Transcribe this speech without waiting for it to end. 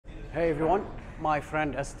Hey everyone, my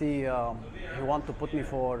friend ST, he want to put me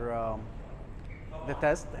for the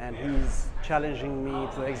test and he's challenging me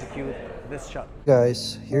to execute this shot.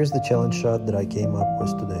 Guys, here's the challenge shot that I came up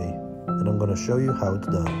with today, and I'm gonna show you how it's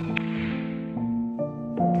done.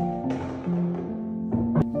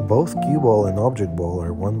 Both cue ball and object ball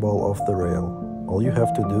are one ball off the rail. All you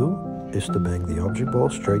have to do is to bang the object ball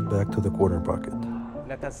straight back to the corner pocket.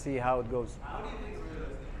 Let us see how it goes.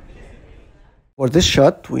 For this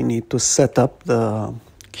shot, we need to set up the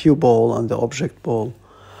cue ball and the object ball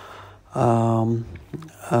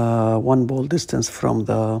one ball distance from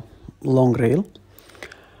the long rail.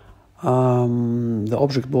 The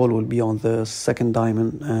object ball will be on the second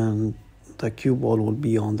diamond and the cue ball will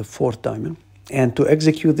be on the fourth diamond. And to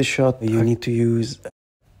execute the shot, you need to use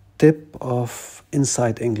tip of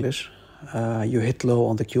inside English. You hit low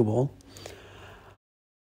on the cue ball